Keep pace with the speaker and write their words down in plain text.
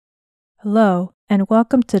Hello, and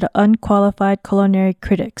welcome to the Unqualified Culinary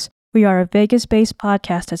Critics. We are a Vegas-based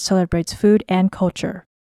podcast that celebrates food and culture.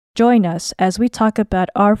 Join us as we talk about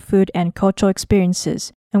our food and cultural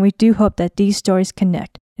experiences, and we do hope that these stories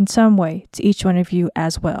connect in some way to each one of you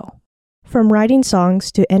as well. From writing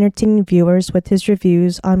songs to entertaining viewers with his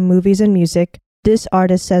reviews on movies and music, this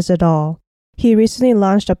artist says it all. He recently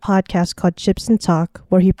launched a podcast called Chips and Talk,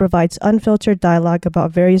 where he provides unfiltered dialogue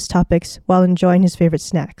about various topics while enjoying his favorite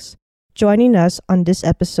snacks. Joining us on this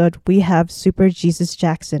episode, we have Super Jesus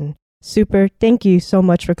Jackson. Super, thank you so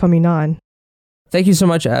much for coming on. Thank you so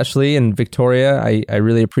much, Ashley and Victoria. I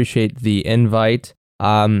really appreciate the invite.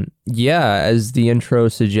 As the intro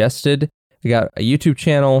suggested, I got a YouTube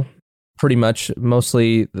channel. Pretty much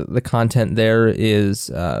mostly the content there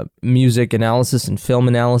is music analysis and film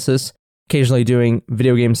analysis. Occasionally doing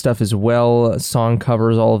video game stuff as well, song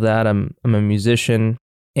covers, all of that. I'm a musician,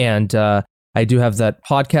 and I do have that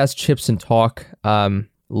podcast, Chips and Talk.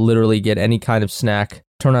 Literally get any kind of snack,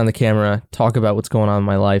 turn on the camera, talk about what's going on in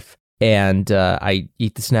my life, and I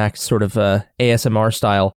eat the snacks sort of ASMR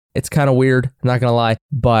style. It's kind of weird, I'm not gonna lie,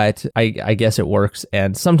 but I guess it works.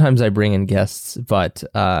 And sometimes I bring in guests, but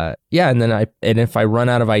and if I run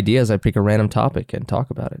out of ideas, I pick a random topic and talk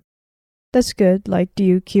about it. That's good. Like, do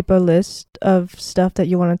you keep a list of stuff that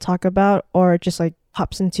you want to talk about, or it just like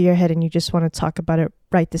pops into your head and you just want to talk about it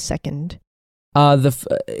right this second?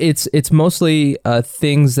 It's mostly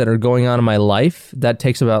things that are going on in my life. That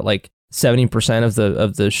takes about like 70% of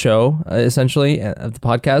the show, essentially, of the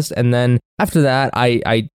podcast. And then after that,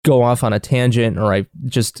 I go off on a tangent, or I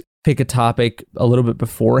just pick a topic a little bit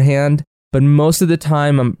beforehand. But most of the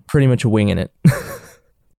time, I'm pretty much winging it.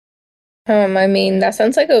 That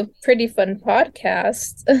sounds like a pretty fun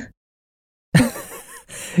podcast.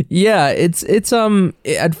 Yeah, it's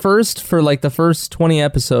at first, for like the first 20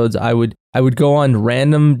 episodes, I would go on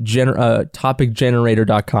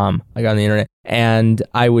topicgenerator.com. I got on the internet, and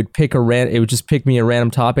I would pick it would just pick me a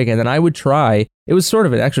random topic, and then I would try, it was sort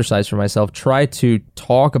of an exercise for myself, try to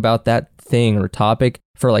talk about that thing or topic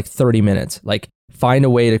for like 30 minutes. Like, find a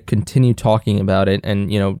way to continue talking about it and,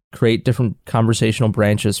 create different conversational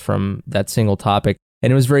branches from that single topic.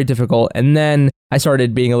 And it was very difficult. And then I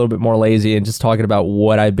started being a little bit more lazy and just talking about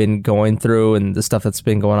what I've been going through and the stuff that's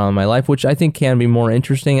been going on in my life, which I think can be more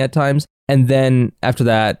interesting at times. And then after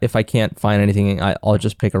that, if I can't find anything, I'll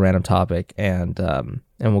just pick a random topic and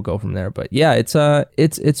we'll go from there. But yeah, it's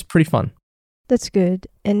pretty fun. That's good.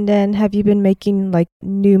 And then have you been making like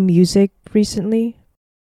new music recently?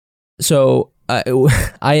 So I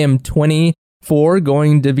am 24,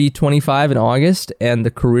 going to be 25 in August, and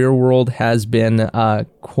the career world has been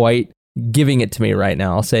quite giving it to me right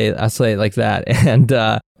now. I'll say it like that. And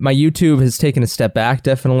my YouTube has taken a step back.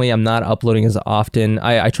 Definitely, I'm not uploading as often.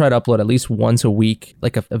 I try to upload at least once a week,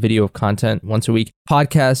 like a video of content once a week.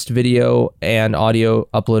 Podcast, video, and audio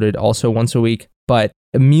uploaded also once a week. But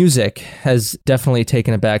music has definitely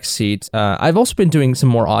taken a back seat. I've also been doing some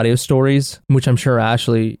more audio stories, which I'm sure,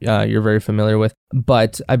 Ashley, you're very familiar with.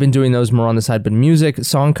 But I've been doing those more on the side. But music,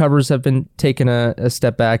 song covers have been taking a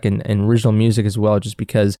step back, and original music as well, just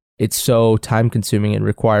because it's so time consuming. It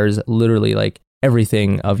requires literally like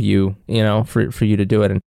everything of you, for you to do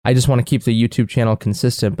it. And I just want to keep the YouTube channel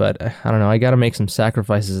consistent, but I don't know, I got to make some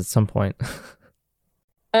sacrifices at some point.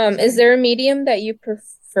 Is there a medium that you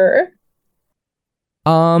prefer?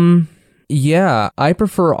 Yeah, I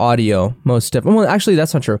prefer audio most definitely. Well, actually,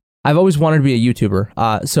 that's not true. I've always wanted to be a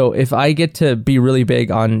YouTuber. So if I get to be really big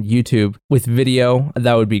on YouTube with video,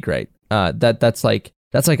 that would be great. That's like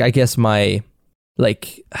I guess my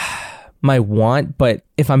want. But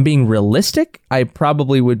if I'm being realistic, I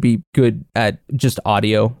probably would be good at just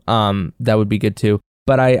audio. That would be good too.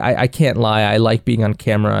 But I can't lie. I like being on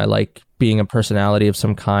camera. I like being a personality of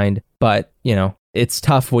some kind. But it's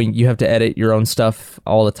tough when you have to edit your own stuff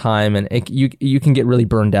all the time, and you can get really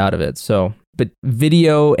burned out of it. So, but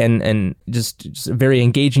video and just very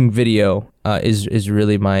engaging video is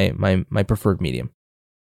really my preferred medium.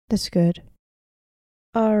 That's good.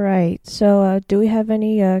 All right. So, do we have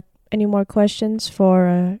any more questions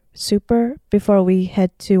for Super before we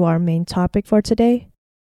head to our main topic for today?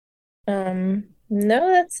 No,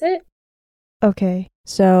 that's it. Okay.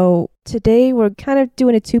 So today we're kind of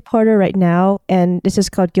doing a two-parter right now, and this is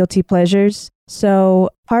called Guilty Pleasures. So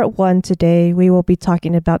part one today, we will be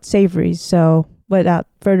talking about savories. So without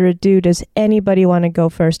further ado, does anybody want to go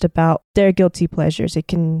first about their guilty pleasures?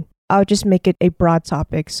 I'll just make it a broad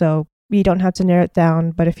topic, so you don't have to narrow it down,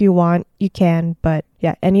 but if you want, you can. But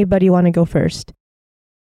yeah, anybody want to go first?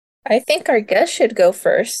 I think our guest should go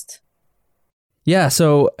first. Yeah,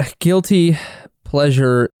 so guilty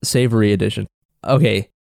pleasure savory edition. Okay,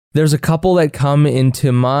 There's a couple that come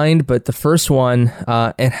into mind, but the first one,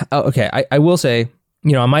 I will say,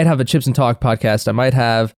 I might have a Chips and Talk podcast. I might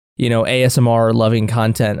have, ASMR loving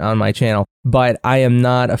content on my channel, but I am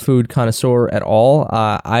not a food connoisseur at all.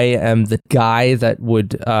 I am the guy that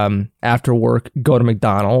would, after work, go to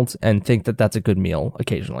McDonald's and think that that's a good meal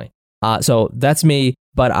occasionally. So that's me,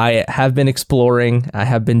 but I have been exploring. I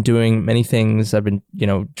have been doing many things. I've been,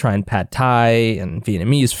 trying pad thai and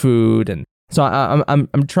Vietnamese food. And so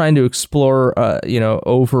I'm trying to explore,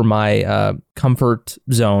 over my comfort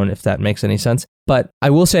zone, if that makes any sense. But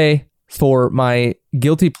I will say, for my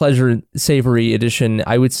guilty pleasure savory edition,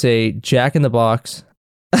 I would say Jack in the Box,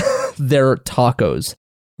 their tacos.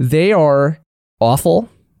 They are awful.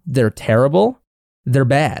 They're terrible. They're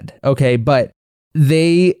bad. Okay. But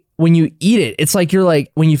when you eat it, it's like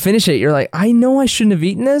when you finish it, you're like, I know I shouldn't have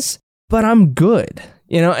eaten this, but I'm good.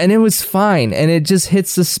 And it was fine. And it just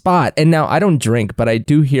hits the spot. And now I don't drink, but I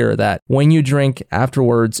do hear that when you drink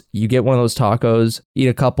afterwards, you get one of those tacos, eat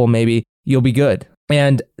a couple, maybe you'll be good.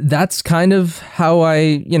 And that's kind of how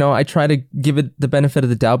I try to give it the benefit of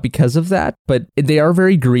the doubt because of that. But they are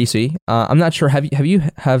very greasy. I'm not sure.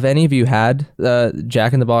 Have any of you had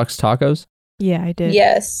Jack in the Box tacos? Yeah, I did.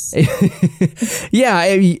 Yes. Yeah,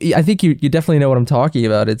 I think you definitely know what I'm talking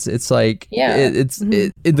about. It's like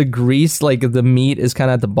the grease, like the meat is kind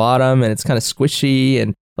of at the bottom and it's kind of squishy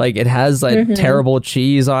and like it has like terrible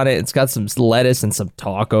cheese on it. It's got some lettuce and some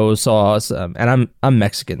taco sauce. And I'm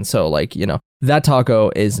Mexican, so like that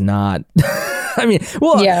taco is not. I mean,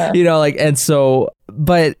 well, and so,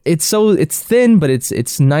 but it's thin, but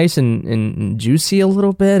it's nice and juicy a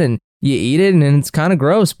little bit, and you eat it and it's kind of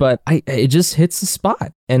gross, but it just hits the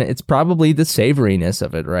spot. And it's probably the savoriness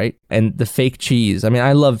of it, right? And the fake cheese. I mean,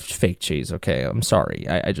 I love fake cheese. Okay, I'm sorry.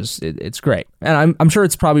 It's great. And I'm sure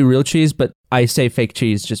it's probably real cheese, but I say fake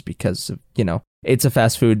cheese just because of, it's a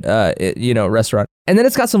fast food, restaurant. And then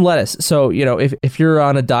it's got some lettuce. So, if you're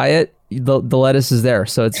on a diet, the lettuce is there.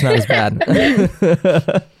 So it's not as bad.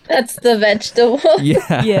 That's the vegetable.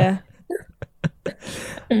 Yeah. Yeah.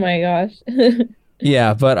 Oh my gosh.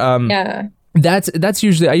 Yeah, but that's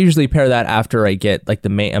usually I usually pair that after I get like a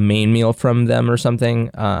main meal from them or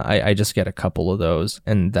something. I just get a couple of those,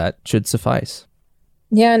 and that should suffice.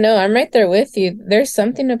 Yeah, no, I'm right there with you. There's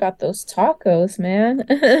something about those tacos, man.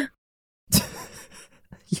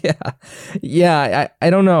 Yeah. I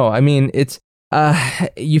don't know. I mean, it's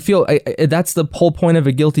you feel that's the whole point of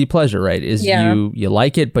a guilty pleasure, right? Is you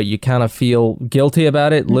like it, but you kind of feel guilty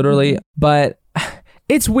about it, literally. But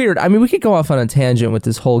it's weird. I mean, we could go off on a tangent with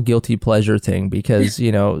this whole guilty pleasure thing because,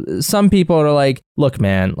 some people are like, look,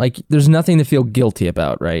 man, like there's nothing to feel guilty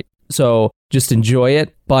about, right? So just enjoy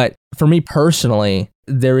it. But for me personally,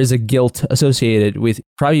 there is a guilt associated with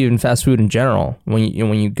probably even fast food in general when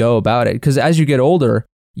you go about it. Because as you get older,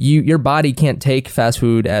 your body can't take fast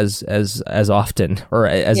food as often or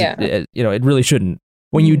as it really shouldn't.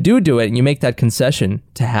 When you do it and you make that concession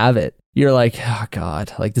to have it, you're like, oh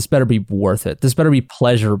God, like this better be worth it. This better be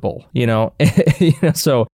pleasurable,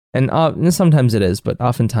 So, and sometimes it is, but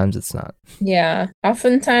oftentimes it's not. Yeah,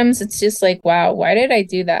 oftentimes it's just like, wow, why did I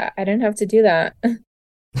do that? I didn't have to do that.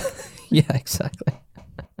 Yeah, exactly.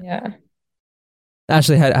 Yeah.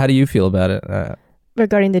 Ashley, how do you feel about it?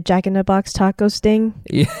 Regarding the Jack in the Box tacos thing,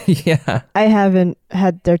 yeah, I haven't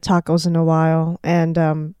had their tacos in a while, and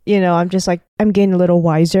I'm just like I'm getting a little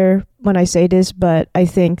wiser when I say this, but I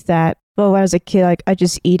think that when I was a kid, like I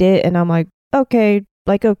just eat it, and I'm like okay,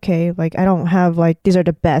 like I don't have like these are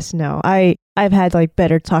the best. No, I've had like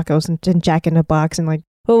better tacos than Jack in the Box, and like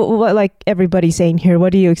what like everybody's saying here,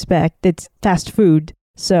 what do you expect? It's fast food,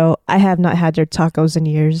 so I have not had their tacos in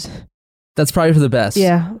years. That's probably for the best.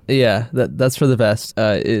 Yeah. That's for the best.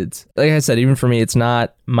 It's like I said, even for me, it's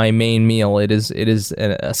not my main meal. It is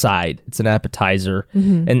a side. It's an appetizer,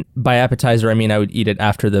 and by appetizer I mean I would eat it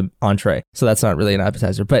after the entree. So that's not really an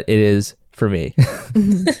appetizer, but it is for me.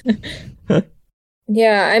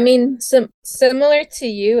 Yeah, I mean, similar to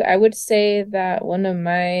you, I would say that one of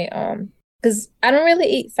my because I don't really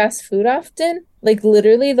eat fast food often. Like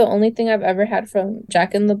literally the only thing I've ever had from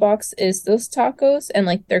Jack in the Box is those tacos and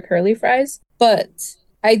like their curly fries. But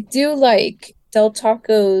I do like Del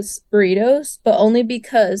Taco's burritos, but only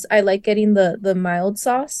because I like getting the mild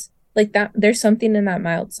sauce. Like that there's something in that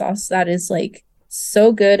mild sauce that is like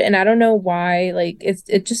so good, and I don't know why, like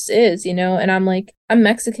it just is, and I'm like I'm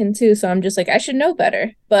Mexican too, so I'm just like I should know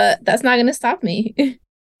better, but that's not gonna stop me.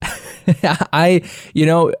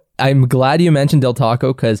 I'm glad you mentioned Del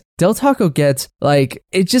Taco because Del Taco gets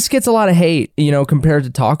it just gets a lot of hate, compared to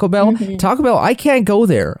Taco Bell. Mhm. Taco Bell, I can't go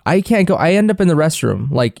there. I can't go. I end up in the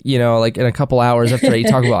restroom in a couple hours after I eat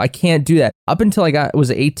Taco Bell. I can't do that. Up until I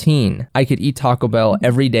was 18, I could eat Taco Bell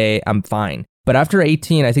every day. I'm fine. But after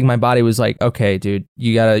 18, I think my body was like, okay, dude,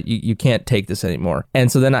 you can't take this anymore.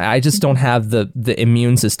 And so then I just don't have the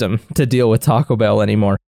immune system to deal with Taco Bell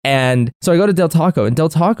anymore. And so I go to Del Taco, and Del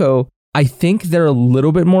Taco, I think they're a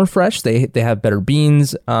little bit more fresh. They have better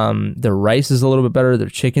beans. Their rice is a little bit better. Their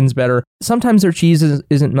chicken's better. Sometimes their cheese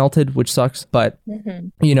isn't melted, which sucks. But,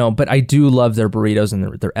 but I do love their burritos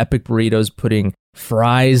and their epic burritos, putting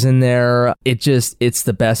fries in there. It's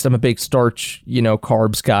the best. I'm a big starch,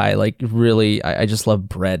 carbs guy. Like really, I just love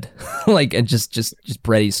bread, and just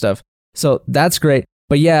bready stuff. So that's great.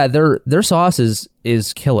 But yeah, their sauce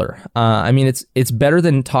is killer. I mean, it's better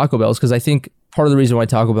than Taco Bell's because I think part of the reason why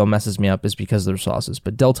Taco Bell messes me up is because of their sauces.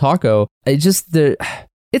 But Del Taco, it's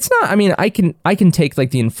not. I mean, I can take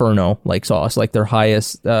the Inferno sauce, their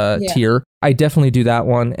highest tier. I definitely do that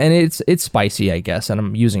one, and it's spicy, I guess, and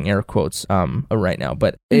I'm using air quotes right now.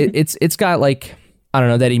 But it's got I don't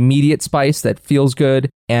know, that immediate spice that feels good,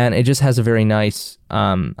 and it just has a very nice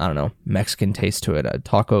I don't know, Mexican taste to it, a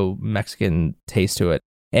taco Mexican taste to it.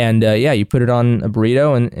 And you put it on a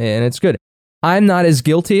burrito, and it's good. I'm not as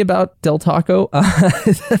guilty about Del Taco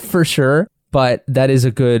for sure, but that's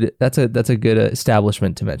a good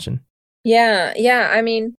establishment to mention. Yeah. I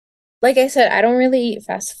mean, like I said, I don't really eat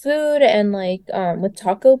fast food, and with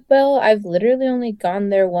Taco Bell, I've literally only gone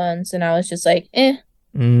there once, and I was just like,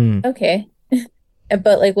 okay.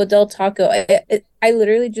 But with Del Taco, I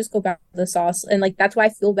literally just go back to the sauce, and that's why I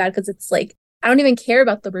feel bad because it's I don't even care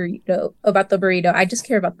about the burrito. I just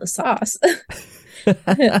care about the sauce.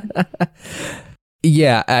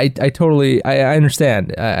 Yeah, I totally I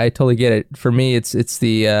understand. I totally get it. For me, it's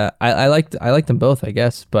the I like them both, I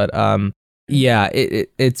guess. But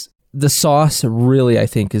it's the sauce really, I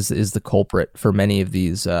think, is the culprit for many of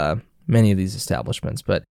these establishments.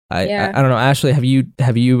 But I don't know, Ashley, have you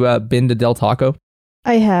been to Del Taco?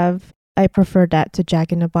 I have. I prefer that to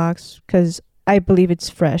Jack in the Box because I believe it's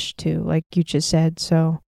fresh too, like you just said.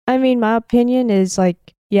 So I mean, my opinion is like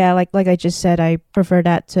I just said, I prefer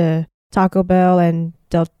that to Taco Bell and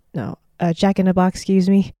Jack in the Box, excuse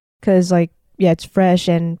me, because it's fresh,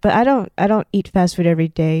 but I don't eat fast food every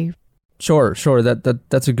day. Sure,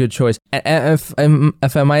 that's a good choice. If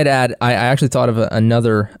I might add, I actually thought of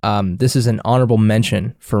another. This is an honorable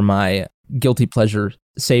mention for my guilty pleasure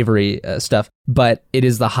savory stuff, but it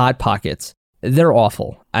is the Hot Pockets. They're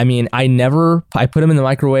awful. I mean, I put them in the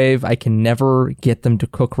microwave. I can never get them to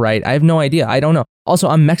cook right. I have no idea. I don't know. Also,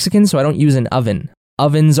 I'm Mexican, so I don't use an oven.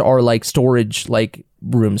 Ovens are storage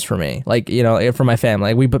rooms for me, for my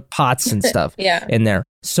family. We put pots and stuff in there.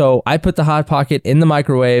 So I put the Hot Pocket in the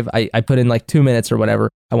microwave. I put in 2 minutes or whatever.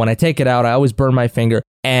 And when I take it out, I always burn my finger,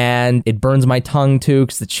 and it burns my tongue too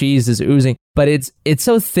because the cheese is oozing. But it's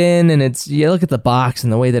so thin, and you look at the box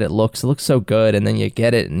and the way that it looks so good, and then you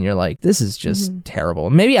get it and you're like, this is just terrible.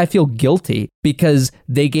 Maybe I feel guilty because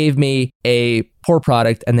they gave me a poor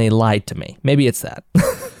product and they lied to me. Maybe it's that.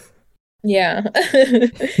 Yeah.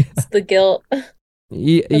 It's the guilt.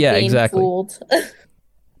 Yeah, exactly. Fooled.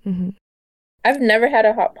 I've never had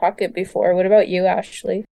a Hot Pocket before. What about you,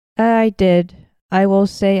 Ashley? I did. I will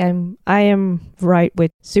say I am right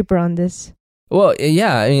with Super on this. Well,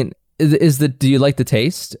 yeah, I mean, do you like the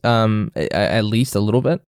taste? At least a little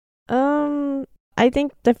bit? I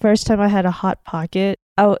think the first time I had a Hot Pocket,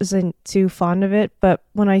 I wasn't too fond of it, but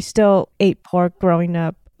when I still ate pork growing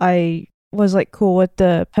up, I was cool with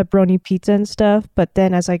the pepperoni pizza and stuff, but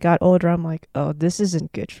then as I got older, I'm like, oh, this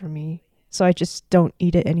isn't good for me. So I just don't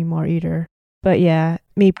eat it anymore either. But yeah,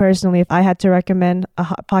 me personally, if I had to recommend a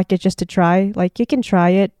Hot Pocket just to try, you can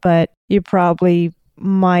try it, but you probably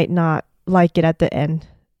might not like it at the end.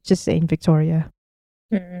 Just saying, Victoria.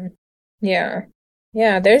 Yeah.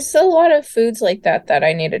 Yeah, there's a lot of foods like that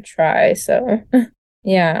I need to try, so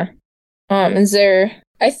yeah. Is there,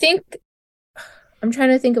 I think, I'm trying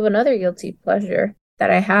to think of another guilty pleasure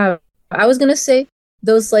that I have. I was gonna say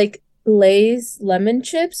those Lay's lemon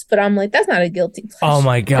chips, but I'm that's not a guilty pleasure. Oh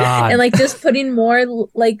my god! And just putting more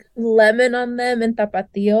lemon on them and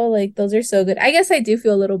tapatio, those are so good. I guess I do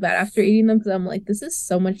feel a little bad after eating them because I'm this is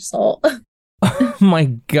so much salt. Oh my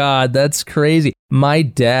god, that's crazy. My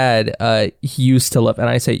dad, he used to love, and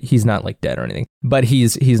I say he's not dead or anything, but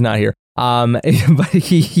he's not here. But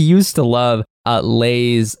he used to love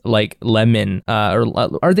Lay's like lemon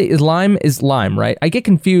is lime, right? I get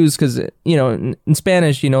confused because in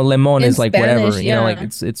Spanish, lemon is like Spanish, whatever, yeah. like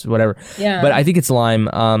it's whatever. Yeah. But I think it's lime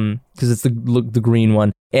because it's the green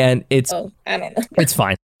one, and it's I don't know. it's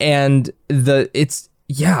fine. And it's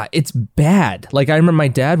bad. Like I remember my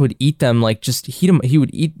dad would eat them, like just heat them. He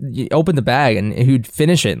would open the bag and he would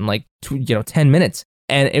finish it in like 10 minutes.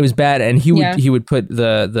 And it was bad, and he would put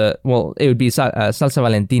it would be salsa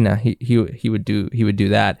Valentina. He would do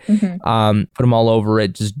that. Mm-hmm. Put them all over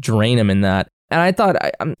it, just drain them in that. And I thought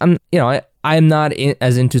I'm not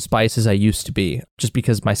as into spice as I used to be, just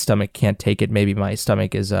because my stomach can't take it. Maybe my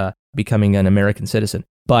stomach is becoming an American citizen.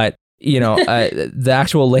 But the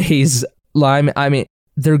actual Lay's lime, I mean,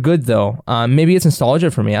 they're good though. Maybe it's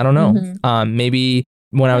nostalgia for me. I don't know. Mm-hmm. Maybe.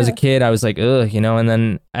 When I was a kid, I was like, ugh, and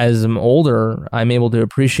then as I'm older, I'm able to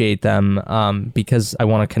appreciate them because I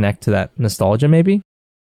want to connect to that nostalgia, maybe.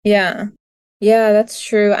 Yeah. Yeah, that's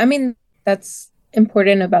true. I mean, that's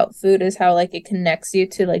important about food is how like it connects you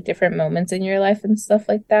to like different moments in your life and stuff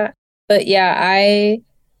like that. But yeah, I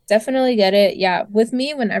definitely get it. Yeah, with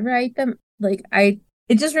me, whenever I eat them, like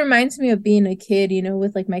it just reminds me of being a kid,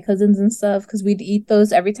 with like my cousins and stuff, because we'd eat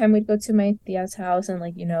those every time we'd go to my tia's house and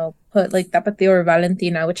like, put like tapatio or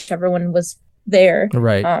Valentina, whichever one was there.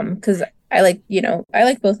 Right. Because I like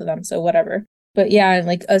both of them, so whatever. But yeah, and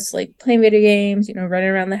like us like playing video games, running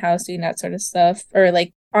around the house doing that sort of stuff. Or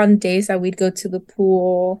like on days that we'd go to the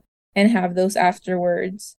pool and have those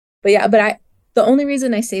afterwards. But yeah, the only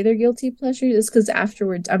reason I say they're guilty pleasures is because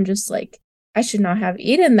afterwards I'm just like, I should not have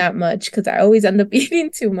eaten that much because I always end up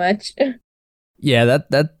eating too much. Yeah,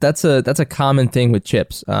 that's a common thing with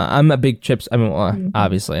chips. I'm a big chips. I mean,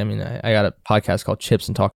 obviously, I mean, I got a podcast called Chips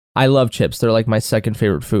and Talk. I love chips. They're like my second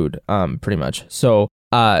favorite food, pretty much. So,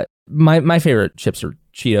 my favorite chips are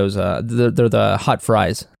Cheetos. They're the hot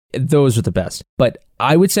fries. Those are the best. But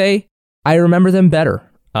I would say I remember them better.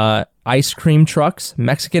 Ice cream trucks,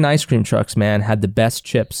 Mexican ice cream trucks, man, had the best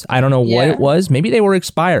chips. I don't know what it was. Maybe they were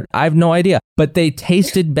expired. I have no idea, but they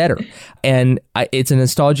tasted better. And it's a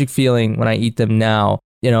nostalgic feeling when I eat them now,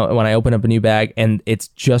 when I open up a new bag and it's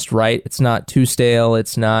just right. It's not too stale.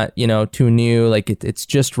 It's not, too new. Like it's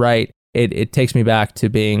just right. It takes me back to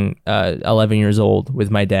being 11 years old with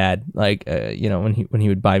my dad, like, when he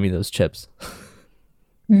would buy me those chips.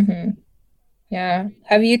 Mm-hmm. Yeah.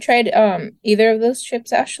 Have you tried either of those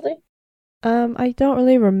chips, Ashley? I don't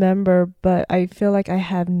really remember, but I feel like I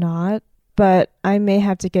have not. But I may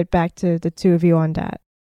have to get back to the two of you on that.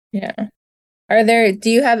 Yeah. Do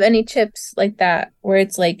you have any chips like that where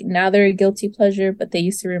it's like now they're a guilty pleasure, but they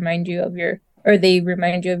used to remind you of your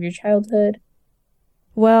childhood?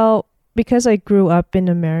 Well, because I grew up in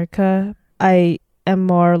America, I am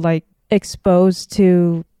more like exposed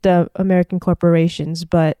to the American corporations.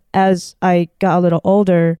 But as I got a little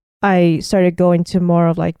older, I started going to more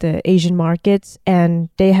of like the Asian markets, and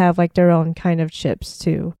they have like their own kind of chips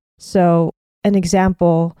too. So an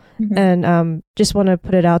example, and just want to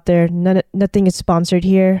put it out there, nothing is sponsored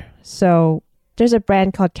here. So there's a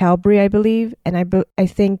brand called Calbury, I believe, and I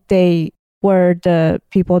think they were the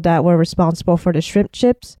people that were responsible for the shrimp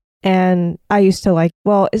chips. And I used to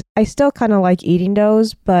I still kind of like eating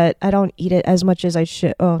those, but I don't eat it as much as I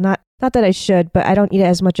should. Oh, not that I should, but I don't eat it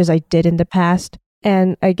as much as I did in the past.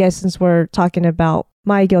 And I guess since we're talking about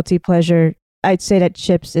my guilty pleasure, I'd say that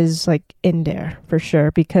chips is like in there for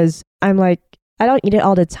sure, because I'm like, I don't eat it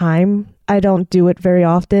all the time. I don't do it very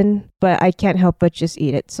often, but I can't help but just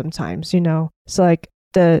eat it sometimes, So like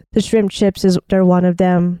the shrimp chips they're one of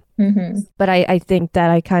them. Mm-hmm. But I think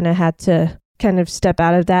that I kind of had to kind of step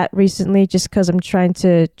out of that recently, just because I'm trying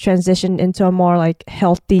to transition into a more like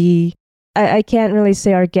healthy, I can't really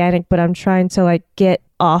say organic, but I'm trying to like get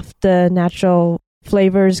off the natural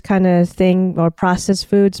flavors kind of thing or processed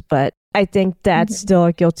foods. But I think that's still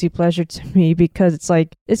a guilty pleasure to me, because it's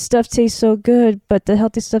like this stuff tastes so good, but the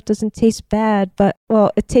healthy stuff doesn't taste bad. But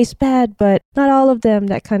it tastes bad, but not all of them,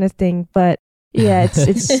 that kind of thing. But yeah,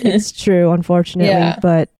 it's true, unfortunately. Yeah.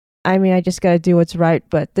 But I mean, I just gotta do what's right.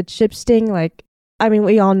 But the chips thing, like, I mean,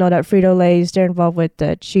 we all know that Frito-Lay's, they're involved with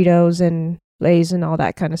the Cheetos and Lay's and all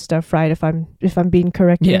that kind of stuff, right? If I'm being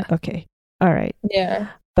corrected. Yeah. Okay. All right. Yeah.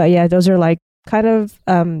 But yeah, those are like kind of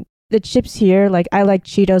the chips here. Like, I like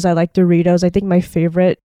Cheetos, I like Doritos. I think my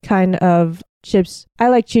favorite kind of chips, I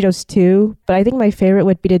like Cheetos too, but I think my favorite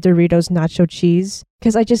would be the Doritos nacho cheese,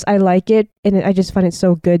 because I like it, and I just find it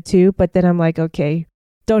so good too. But then I'm like, okay,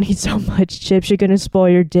 don't eat so much chips, you're gonna spoil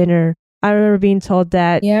your dinner. I remember being told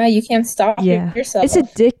that. Yeah, you can't stop yourself. It's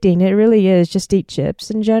addicting. It really is. Just eat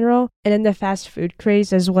chips in general. And then the fast food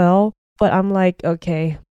craze as well. But I'm like,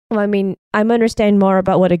 okay, Well, I mean, I'm understanding more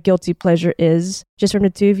about what a guilty pleasure is just from the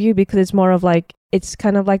two of you, because it's more of like, it's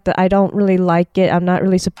kind of like I don't really like it. I'm not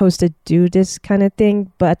really supposed to do this kind of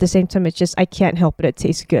thing. But at the same time, it's just, I can't help it. It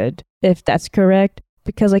tastes good, if that's correct.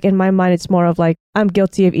 Because like in my mind, it's more of like, I'm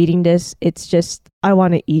guilty of eating this. It's just, I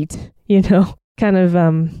want to eat, kind of,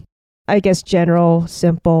 I guess, general,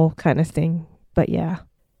 simple kind of thing. But yeah.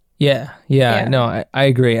 Yeah. No, I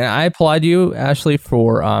agree. And I applaud you, Ashley,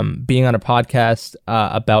 for being on a podcast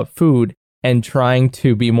about food and trying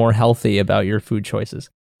to be more healthy about your food choices.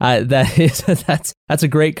 That's a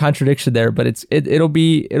great contradiction there, but it'll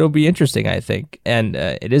be interesting, I think. And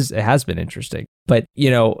it has been interesting. But,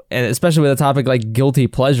 and especially with a topic like guilty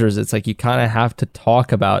pleasures, it's like you kind of have to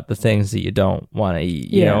talk about the things that you don't want to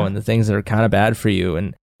eat, you know, and the things that are kind of bad for you.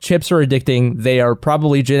 And chips are addicting. They are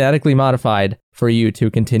probably genetically modified for you to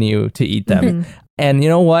continue to eat them. And you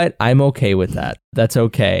know what? I'm okay with that. That's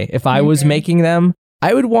okay. If I was making them,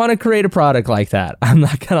 I would want to create a product like that. I'm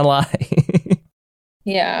not going to lie.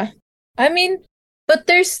 Yeah. I mean, but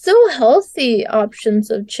there's still healthy options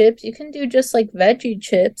of chips. You can do just like veggie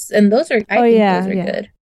chips, and those are, I think those are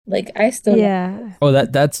good. Like, I still Oh,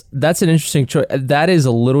 that's an interesting choice. That is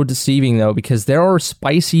a little deceiving though, because there are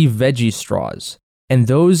spicy veggie straws, and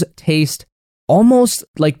those taste almost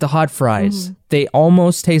like the hot fries. They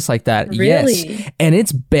almost taste like that. Really? Yes. And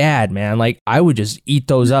it's bad, man. Like, I would just eat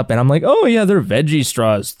those up and I'm like, oh yeah, they're veggie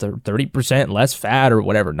straws. They're 30% less fat or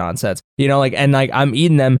whatever nonsense. And like I'm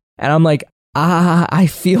eating them and I'm like, I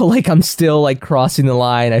feel like I'm still like crossing the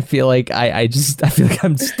line. I feel like I feel like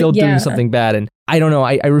I'm still doing something bad. And I don't know.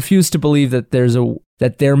 I refuse to believe that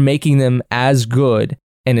that they're making them as good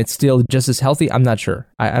and it's still just as healthy. I'm not sure.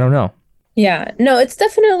 I don't know. Yeah, no, it's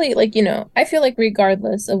definitely like, I feel like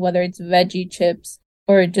regardless of whether it's veggie chips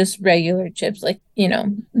or just regular chips, like,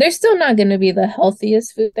 they're still not going to be the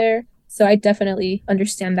healthiest food there. So I definitely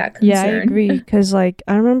understand that concern. Yeah, I agree. Because like,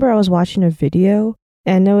 I remember I was watching a video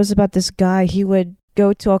and it was about this guy. He would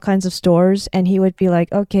go to all kinds of stores and he would be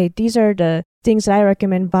like, okay, these are the things that I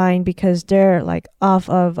recommend buying because they're like off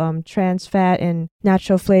of trans fat and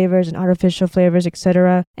natural flavors and artificial flavors,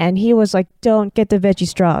 etc. And he was like, don't get the veggie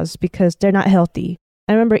straws because they're not healthy.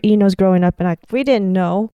 I remember eating those growing up and we didn't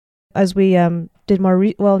know as we did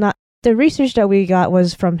more, not the research that we got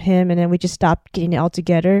was from him and then we just stopped getting it all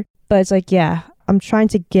together. But it's like, yeah, I'm trying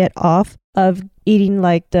to get off of eating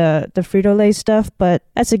like the Frito-Lay stuff, but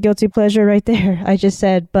that's a guilty pleasure right there. I just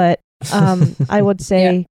said, but I would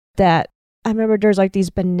say that I remember there's like these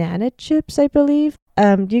banana chips, I believe.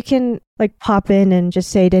 You can like pop in and just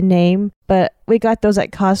say the name, but we got those at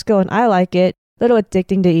Costco and I like it. A little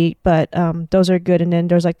addicting to eat, but those are good. And then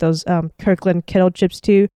there's like those Kirkland kettle chips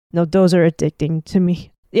too. No, those are addicting to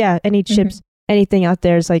me. Yeah, any chips, anything out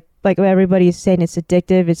there is like everybody's saying it's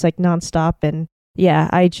addictive. It's like nonstop. And yeah,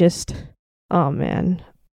 oh man.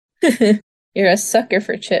 You're a sucker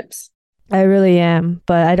for chips. I really am,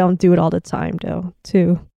 but I don't do it all the time though,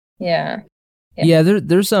 too. Yeah. Yeah,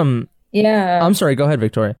 there's some. Yeah. I'm sorry. Go ahead,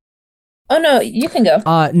 Victoria. Oh no, you can go.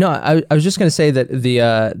 No, I was just gonna say that the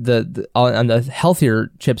on the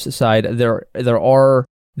healthier chips side, there are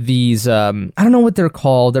these I don't know what they're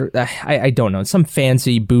called. I don't know, some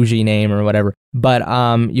fancy bougie name or whatever. But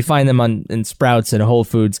you find them in Sprouts and Whole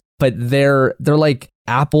Foods. But they're like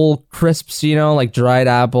apple crisps, like dried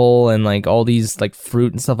apple and like all these like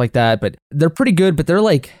fruit and stuff like that. But they're pretty good. But they're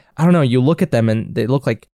like, I don't know. You look at them and they look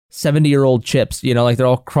like 70-year-old chips, like they're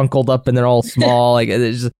all crunkled up and they're all small, like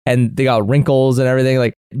and they got wrinkles and everything,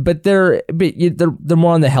 like. But they're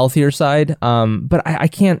more on the healthier side. But I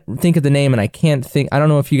can't think of the name, and I don't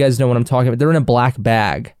know if you guys know what I'm talking about. They're in a black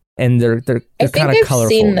bag, and they're kind of colorful.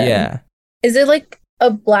 Seen them. Yeah. Is it like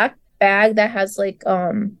a black bag that has like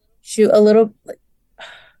a little?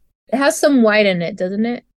 It has some white in it, doesn't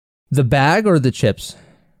it? The bag or the chips?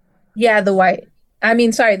 Yeah, the white. I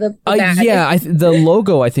mean, sorry, the bag. Yeah, the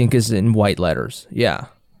logo I think is in white letters. Yeah.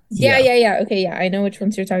 Yeah. Okay, yeah, I know which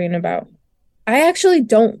ones you're talking about. I actually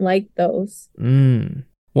don't like those.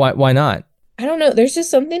 Why not? I don't know. There's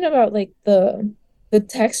just something about like the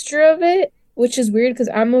texture of it, which is weird because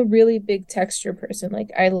I'm a really big texture person.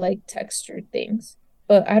 Like I like textured things,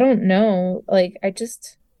 but I don't know. Like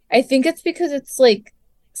I think it's because it's like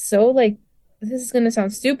so like. This is gonna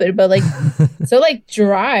sound stupid, but like so like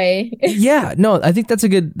dry. Yeah, no, I think that's a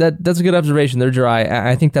good observation. They're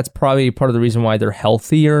dry. I think that's probably part of the reason why they're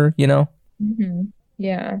healthier. Mm-hmm.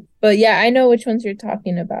 Yeah, but yeah, I know which ones you're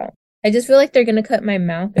talking about. I just feel like they're gonna cut my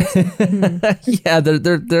mouth or something. Yeah,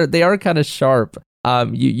 they are kind of sharp.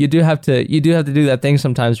 You do have to do that thing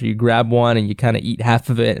sometimes where you grab one and you kind of eat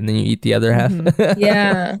half of it and then you eat the other half.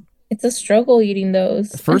 Yeah. It's a struggle eating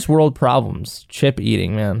those. First world problems. Chip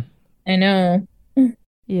eating, man. I know.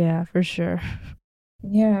 Yeah, for sure.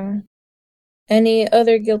 Yeah. Any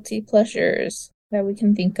other guilty pleasures that we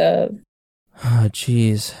can think of? Oh,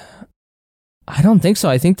 jeez. I don't think so.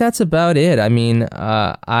 I think that's about it. I mean,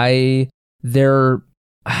 I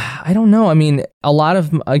don't know. I mean, a lot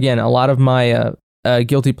of my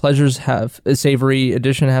guilty pleasures have a savory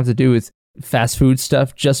edition have to do with fast food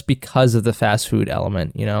stuff just because of the fast food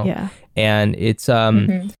element, you know? Yeah. And it's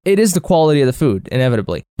it is the quality of the food,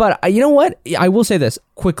 inevitably. But you know what? I will say this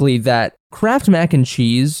quickly, that Kraft mac and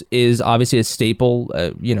cheese is obviously a staple.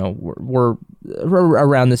 You know, we're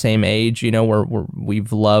around the same age, you know,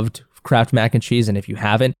 we've loved Kraft mac and cheese, and if you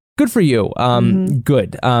haven't, good for you.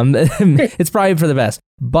 Good. It's probably for the best.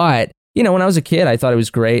 But you know, when I was a kid, I thought it was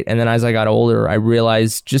great, and then as I got older, I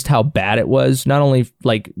realized just how bad it was. Not only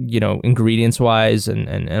like, you know, ingredients wise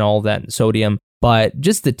and all that sodium, but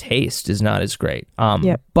just the taste is not as great.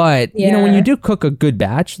 But you know, when you do cook a good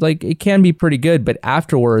batch, like it can be pretty good. But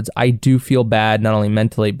afterwards, I do feel bad, not only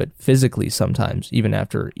mentally but physically sometimes, even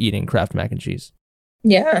after eating Kraft mac and cheese.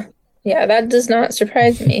 Yeah, that does not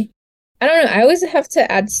surprise me. I don't know. I always have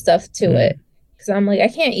to add stuff to it because I'm like, I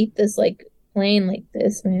can't eat this like plain like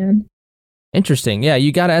this, man. Interesting. Yeah,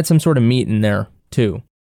 you got to add some sort of meat in there too.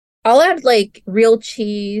 I'll add like real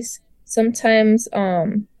cheese. Sometimes,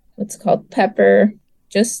 what's it called, pepper.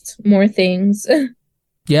 Just more things.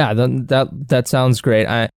 Yeah, that sounds great.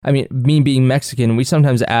 I mean, me being Mexican, we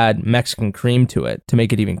sometimes add Mexican cream to it to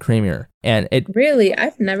make it even creamier. And it really,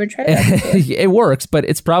 I've never tried that before. It works, but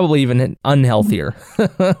it's probably even unhealthier.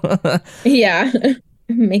 Yeah,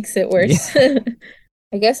 makes it worse. Yeah.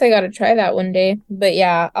 I guess I gotta try that one day. But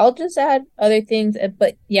yeah, I'll just add other things.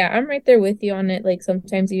 But yeah, I'm right there with you on it. Like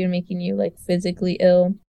sometimes even making you like physically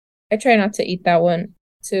ill. I try not to eat that one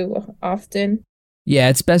too often. Yeah,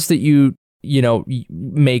 it's best that you know,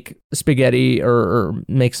 make spaghetti or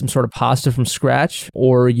make some sort of pasta from scratch,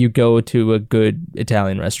 or you go to a good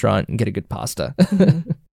Italian restaurant and get a good pasta.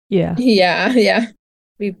 Yeah. Yeah.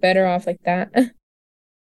 Be better off like that.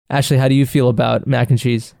 Ashley, how do you feel about mac and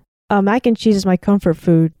cheese? Mac and cheese is my comfort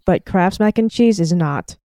food, but Kraft's mac and cheese is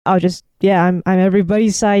not. I'm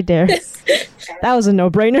everybody's side there. That was a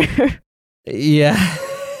no-brainer. Yeah.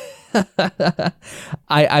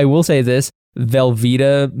 I will say this.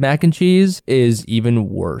 Velveeta mac and cheese is even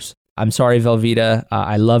worse. I'm sorry, Velveeta.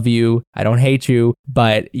 I love you. I don't hate you,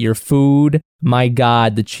 but your food, my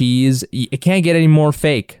God, the cheese, it can't get any more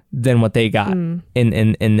fake than what they got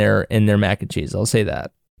in their mac and cheese. I'll say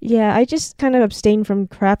that. Yeah, I just kind of abstain from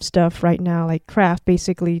Kraft stuff right now. Like Kraft,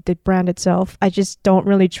 basically, the brand itself. I just don't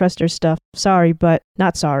really trust their stuff. Sorry, but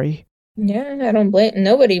not sorry. Yeah, I don't blame.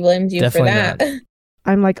 Nobody blames you Definitely for that. Not.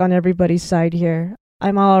 I'm like on everybody's side here.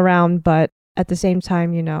 I'm all around, but at the same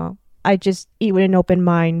time, you know, I just eat with an open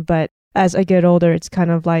mind. But as I get older, it's kind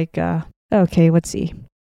of like, okay, let's see,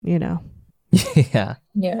 you know. Yeah.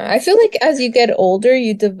 Yeah, I feel like as you get older,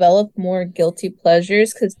 you develop more guilty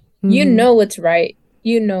pleasures because you know what's right.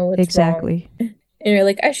 You know what's exactly wrong. And you're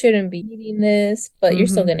like, I shouldn't be eating this, but you're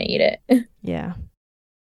still going to eat it. Yeah.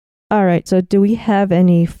 All right. So do we have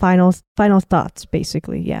any final thoughts,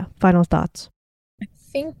 basically? Yeah. Final thoughts. I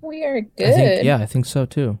think we are good. I think so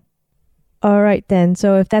too. All right, then.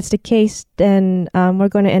 So if that's the case, then we're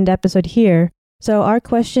going to end the episode here. So our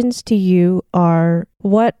questions to you are,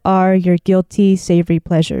 what are your guilty savory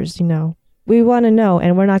pleasures? You know, we want to know,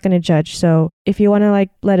 and we're not going to judge. So if you want to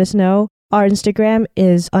let us know, our Instagram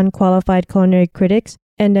is Unqualified Culinary Critics,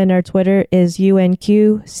 and then our Twitter is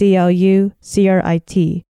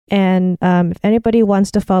UNQCLUCRIT. And if anybody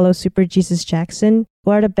wants to follow Super Jesus Jackson,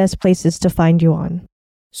 what are the best places to find you on?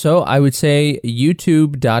 So I would say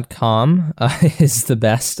youtube.com is the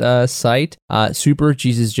best site. Super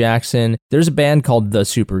Jesus Jackson. There's a band called The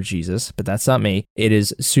Super Jesus, but that's not me. It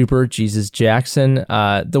is Super Jesus Jackson.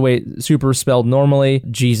 The way super spelled normally,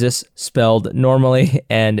 Jesus spelled normally,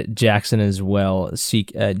 and Jackson as well.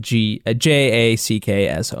 Jackson.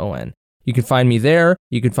 You can find me there.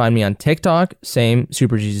 You can find me on TikTok, same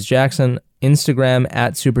Super Jesus Jackson. Instagram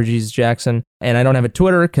at Super Jesus Jackson. And I don't have a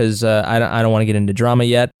Twitter because I don't want to get into drama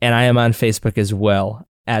yet. And I am on Facebook as well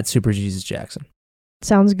at Super Jesus Jackson.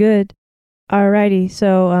 Sounds good. Alrighty.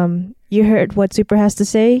 So you heard what Super has to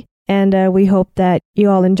say. And we hope that you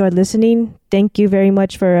all enjoyed listening. Thank you very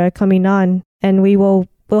much for coming on. And we'll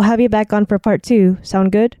have you back on for part 2.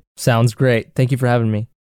 Sound good? Sounds great. Thank you for having me.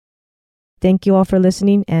 Thank you all for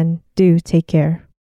listening, and do take care.